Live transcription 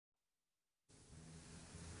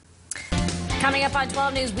Coming up on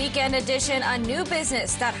 12 News Weekend Edition, a new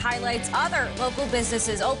business that highlights other local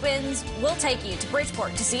businesses opens. We'll take you to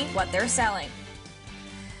Bridgeport to see what they're selling.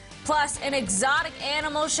 Plus, an exotic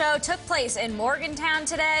animal show took place in Morgantown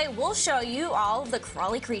today. We'll show you all of the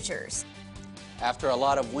crawly creatures. After a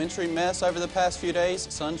lot of wintry mess over the past few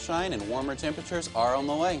days, sunshine and warmer temperatures are on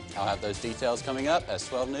the way. I'll have those details coming up as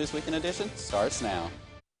 12 News Weekend Edition starts now.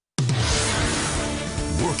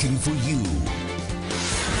 Working for you.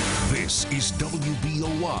 This is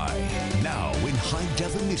WBOI, now in high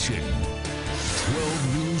definition.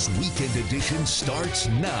 12 News Weekend Edition starts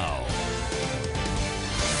now.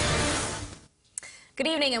 Good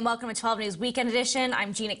evening and welcome to 12 News Weekend Edition.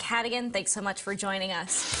 I'm Jeena. Thanks so much for joining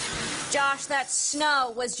us. Josh, that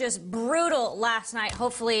snow was just brutal last night.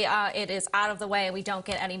 Hopefully it is out of the way and we don't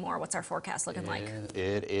get any more. What's our forecast looking like?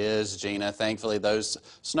 It is, Jeena. Thankfully, those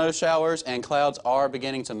snow showers and clouds are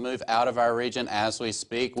beginning to move out of our region as we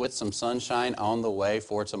speak, with some sunshine on the way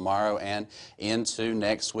for tomorrow and into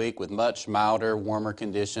next week, with much milder, warmer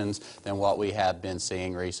conditions than what we have been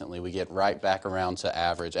seeing recently. We get right back around to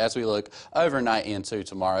average. As we look overnight into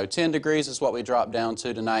tomorrow, 10 degrees is what we drop down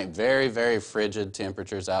to tonight. Very, very frigid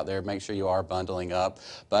temperatures out there. Make sure you are bundling up,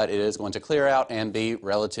 but it is going to clear out and be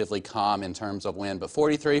relatively calm in terms of wind. But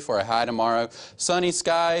 43 for a high tomorrow. Sunny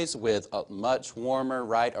skies with a much warmer,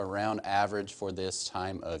 right around average for this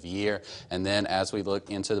time of year. And then as we look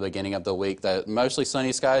into the beginning of the week, mostly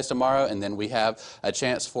sunny skies tomorrow, and then we have a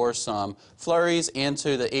chance for some flurries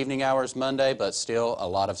into the evening hours Monday, but still a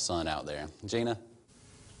lot of sun out there. Jeena?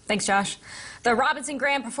 Thanks, Josh. The Robinson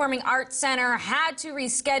Graham Performing Arts Center had to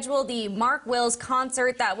reschedule the Mark Wills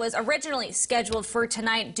concert that was originally scheduled for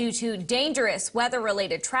tonight due to dangerous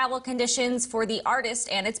weather-related travel conditions for the artist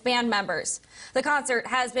and its band members. The concert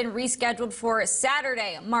has been rescheduled for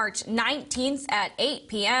Saturday, March 19th at 8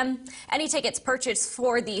 p.m. Any tickets purchased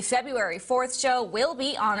for the February 4th show will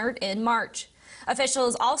be honored in March.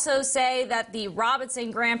 Officials also say that the Robinson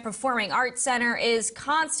Graham Performing Arts Center is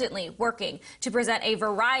constantly working to present a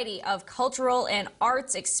variety of cultural and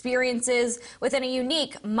arts experiences within a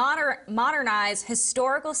unique, modernized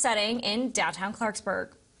historical setting in downtown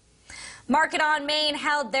Clarksburg. Market on Main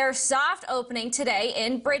held their soft opening today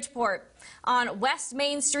in Bridgeport. On West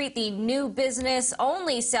Main Street, the new business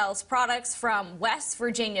only sells products from West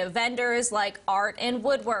Virginia vendors like art and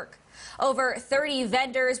woodwork. Over 30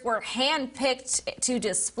 vendors were handpicked to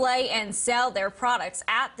display and sell their products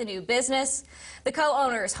at the new business. The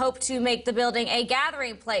co-owners hope to make the building a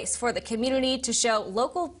gathering place for the community to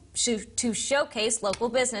showcase local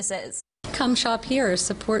businesses. Come shop here,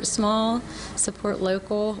 support small, support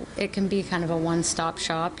local. It can be kind of a one-stop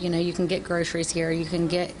shop. You know, you can get groceries here, you can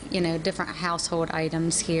get, different household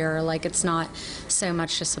items here. Like, it's not so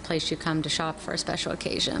much just a place you come to shop for a special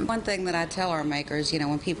occasion. One thing that I tell our makers,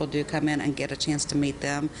 when people do come in and get a chance to meet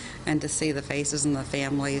them and to see the faces and the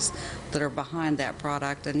families that are behind that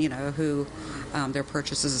product and, who their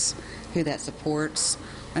purchases, who that supports,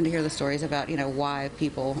 and to hear the stories about, why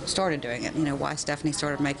people started doing it, why Stephanie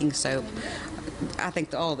started making soap. I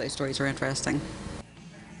think all of those stories are interesting.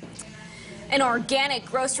 An organic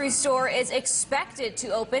grocery store is expected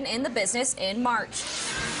to open in the business in March.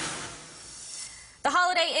 The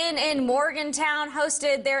Holiday Inn in Morgantown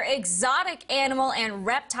hosted their exotic animal and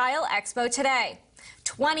reptile expo today.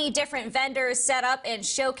 20 different vendors set up and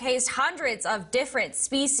showcased hundreds of different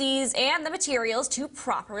species and the materials to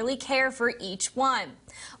properly care for each one.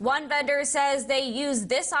 One vendor says they use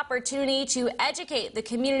this opportunity to educate the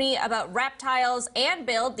community about reptiles and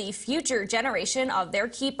build the future generation of their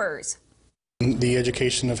keepers. The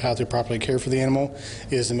education of how to properly care for the animal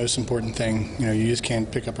is the most important thing. You just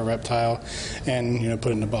can't pick up a reptile and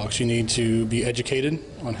put it in a box. You need to be educated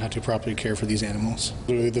on how to properly care for these animals.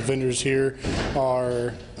 The vendors here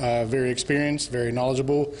are very experienced, very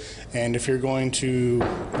knowledgeable, and if you're going to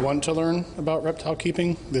want to learn about reptile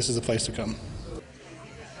keeping, this is the place to come.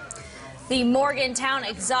 The Morgantown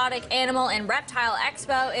Exotic Animal and Reptile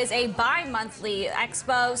Expo is a bi-monthly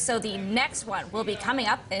expo, so the next one will be coming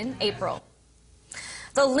up in April.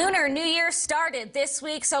 The Lunar New Year started this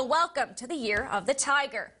week, so welcome to the Year of the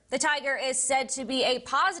Tiger. The tiger is said to be a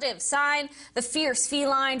positive sign, the fierce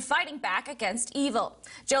feline fighting back against evil.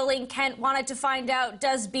 Jolene Kent wanted to find out,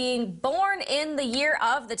 does being born in the Year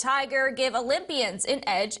of the Tiger give Olympians an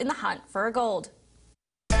edge in the hunt for gold?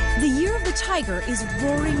 The Year of the Tiger is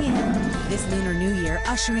roaring in. This Lunar New Year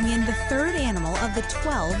ushering in the third animal of the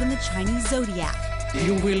 12 in the Chinese zodiac.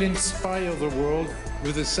 You will inspire the world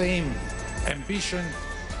with the same ambition,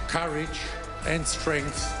 courage and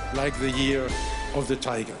strength like the Year of the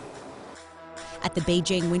Tiger. At the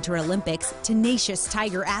Beijing Winter Olympics, tenacious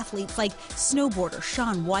Tiger athletes like snowboarder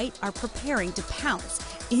Shaun White are preparing to pounce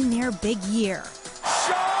in their big year.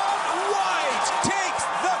 Shaun White takes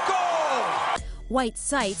the gold! White's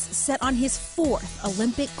sights set on his 4th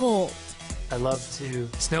Olympic gold. I love to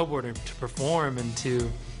snowboard and to perform and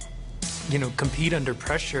to, compete under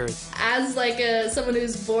pressure. As someone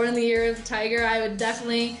who's born the year of the Tiger, I would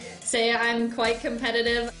definitely say I'm quite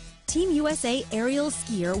competitive. Team USA aerial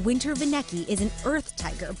skier Winter Vinecki is an Earth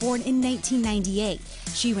Tiger born in 1998.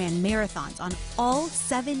 She ran marathons on all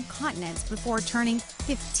 7 continents before turning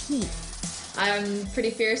 15. I'm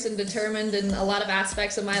pretty fierce and determined in a lot of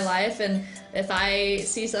aspects of my life, and if I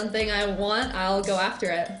see something I want, I'll go after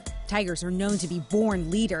it. Tigers are known to be born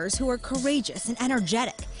leaders who are courageous and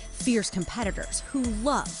energetic, fierce competitors who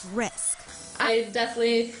love risk. I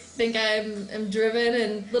definitely think I'm driven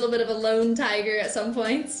and a little bit of a lone tiger at some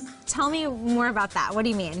points. Tell me more about that. What do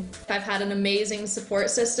you mean? I've had an amazing support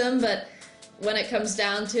system, but when it comes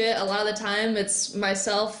down to it, a lot of the time it's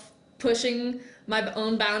myself pushing my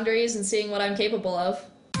own boundaries and seeing what I'm capable of.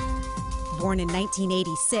 Born in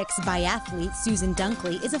 1986, biathlete Susan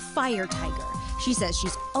Dunkley is a fire tiger. She says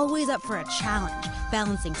she's always up for a challenge,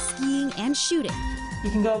 balancing skiing and shooting. You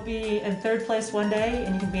can go be in 3rd place one day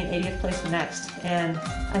and you can be in 80th place the next. And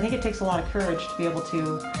I think it takes a lot of courage to be able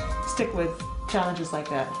to stick with challenges like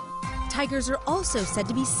that. Tigers are also said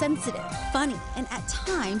to be sensitive, funny, and at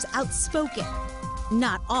times outspoken.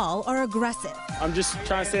 Not all are aggressive. I'm just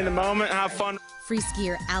trying to stay in the moment, have fun. Free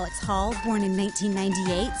skier Alex Hall, born in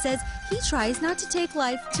 1998, says he tries not to take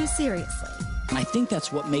life too seriously. I think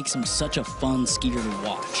that's what makes him such a fun skier to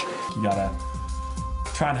watch. You gotta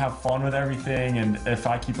try and have fun with everything, and if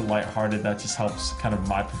I keep it lighthearted, that just helps kind of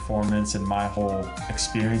my performance and my whole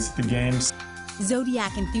experience at the games.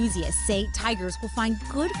 Zodiac enthusiasts say Tigers will find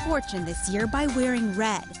good fortune this year by wearing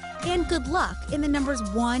red, and good luck in the numbers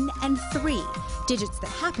 1 and 3, digits that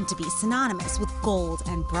happen to be synonymous with gold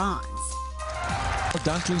and bronze.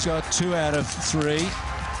 Dunkley's got 2 out of 3.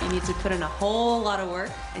 You need to put in a whole lot of work,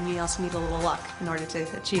 and you also need a little luck in order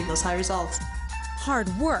to achieve those high results. Hard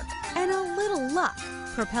work and a little luck,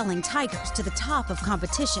 propelling Tigers to the top of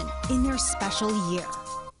competition in their special year.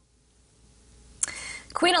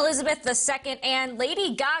 Queen Elizabeth II and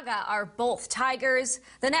Lady Gaga are both Tigers.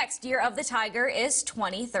 The next year of the Tiger is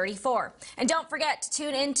 2034. And don't forget to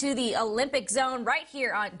tune into the Olympic Zone right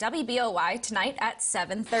here on WBOY tonight at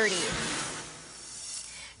 7:30.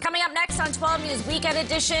 Coming up next on 12 News Weekend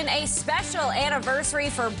Edition, a special anniversary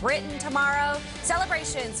for Britain tomorrow.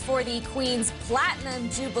 Celebrations for the Queen's Platinum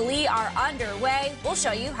Jubilee are underway. We'll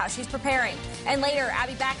show you how she's preparing. And later,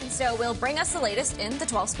 Abby Backenstow will bring us the latest in the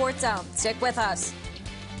 12 Sports Zone. Stick with us.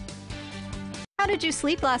 How did you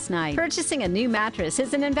sleep last night? Purchasing a new mattress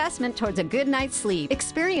is an investment towards a good night's sleep.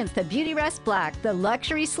 Experience the Beauty Rest Black, the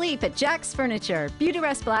luxury sleep at Jack's Furniture. Beauty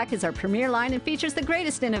Rest Black is our premier line and features the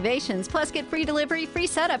greatest innovations, plus get free delivery, free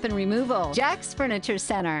setup, and removal. Jack's Furniture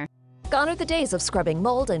Center. Gone are the days of scrubbing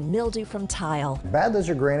mold and mildew from tile. Bad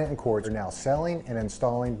Lizard Granite and Quartz are now selling and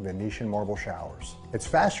installing Venetian marble showers. It's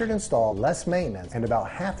faster to install, less maintenance, and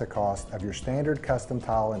about half the cost of your standard custom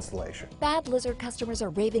tile installation. Bad Lizard customers are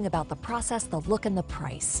raving about the process, the look, and the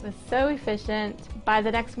price. It was so efficient. By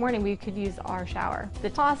the next morning, we could use our shower. The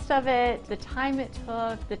cost of it, the time it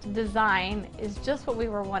took, the design is just what we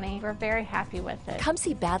were wanting. We're very happy with it. Come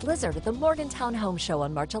see Bad Lizard at the Morgantown Home Show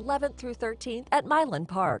on March 11th through 13th at Milan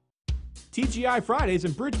Park. TGI Fridays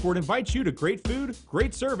in Bridgeport invites you to great food,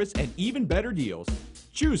 great service, and even better deals.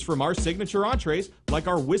 Choose from our signature entrees like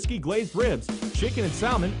our whiskey glazed ribs, chicken and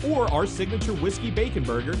salmon, or our signature whiskey bacon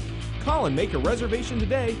burger. Call and make a reservation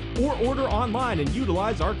today or order online and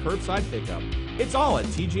utilize our curbside pickup. It's all at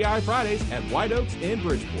TGI Fridays at White Oaks in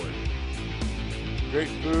Bridgeport. Great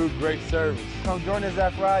food, great service. Come join us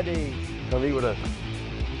at Fridays. Come eat with us.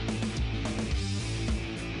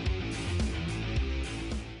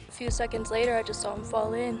 A few seconds later, I just saw him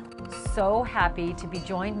fall in. So happy to be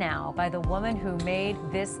joined now by the woman who made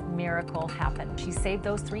this miracle happen. She saved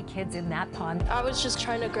those 3 kids in that pond. I was just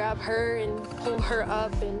trying to grab her and pull her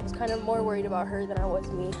up, and was kind of more worried about her than I was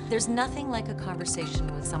me. There's nothing like a conversation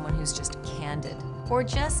with someone who's just candid or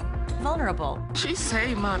just vulnerable. She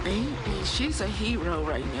saved my baby. She's a hero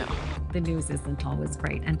right now. The news isn't always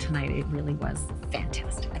great, and tonight it really was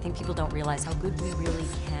fantastic. I think people don't realize how good we really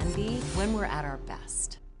can be when we're at our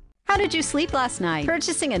best. How did you sleep last night?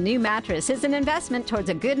 Purchasing a new mattress is an investment towards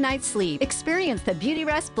a good night's sleep. Experience the Beauty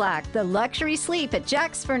Rest Black, the luxury sleep at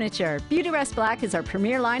Jack's Furniture. Beauty Rest Black is our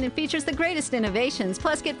premier line and features the greatest innovations,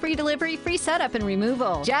 plus get free delivery, free setup, and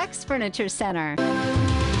removal. Jack's Furniture Center.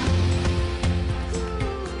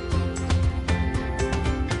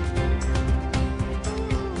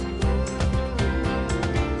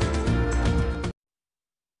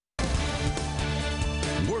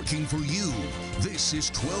 working for you. This is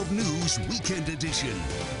 12 News Weekend Edition.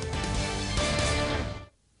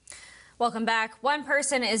 Welcome back. One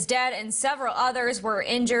person is dead and several others were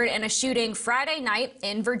injured in a shooting Friday night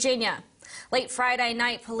in Virginia. Late Friday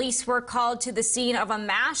night, police were called to the scene of a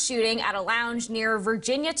mass shooting at a lounge near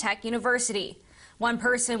Virginia Tech University. One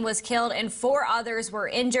person was killed and 4 others were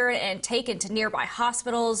injured and taken to nearby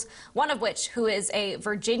hospitals, one of which who is a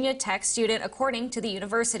Virginia Tech student, according to the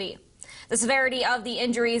university. The severity of the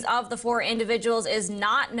injuries of the 4 individuals is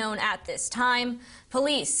not known at this time.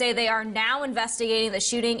 Police say they are now investigating the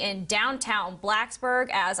shooting in downtown Blacksburg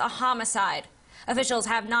as a homicide. Officials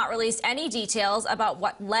have not released any details about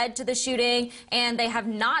what led to the shooting, and they have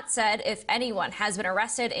not said if anyone has been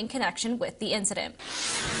arrested in connection with the incident.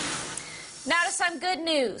 Now to some good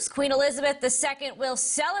news. Queen Elizabeth II will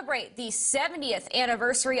celebrate the 70th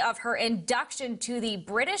anniversary of her induction to the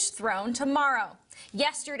British throne tomorrow.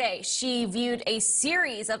 Yesterday, she viewed a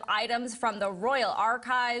series of items from the Royal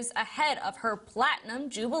Archives ahead of her Platinum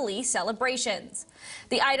Jubilee celebrations.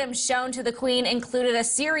 The items shown to the Queen included a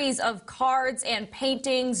series of cards and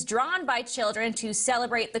paintings drawn by children to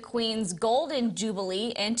celebrate the Queen's Golden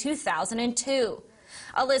Jubilee in 2002.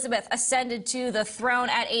 Elizabeth ascended to the throne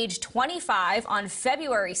at age 25 on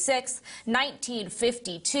February 6,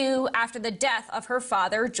 1952, after the death of her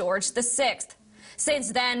father, George VI.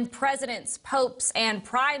 Since then, presidents, popes, and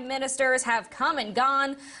prime ministers have come and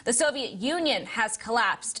gone. The Soviet Union has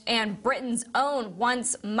collapsed, and Britain's own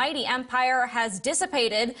once mighty empire has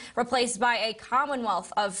dissipated, replaced by a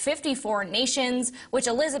commonwealth of 54 nations, which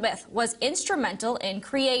Elizabeth was instrumental in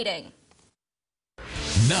creating.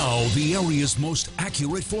 Now, the area's most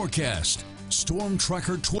accurate forecast. Storm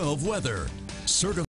Tracker 12 weather.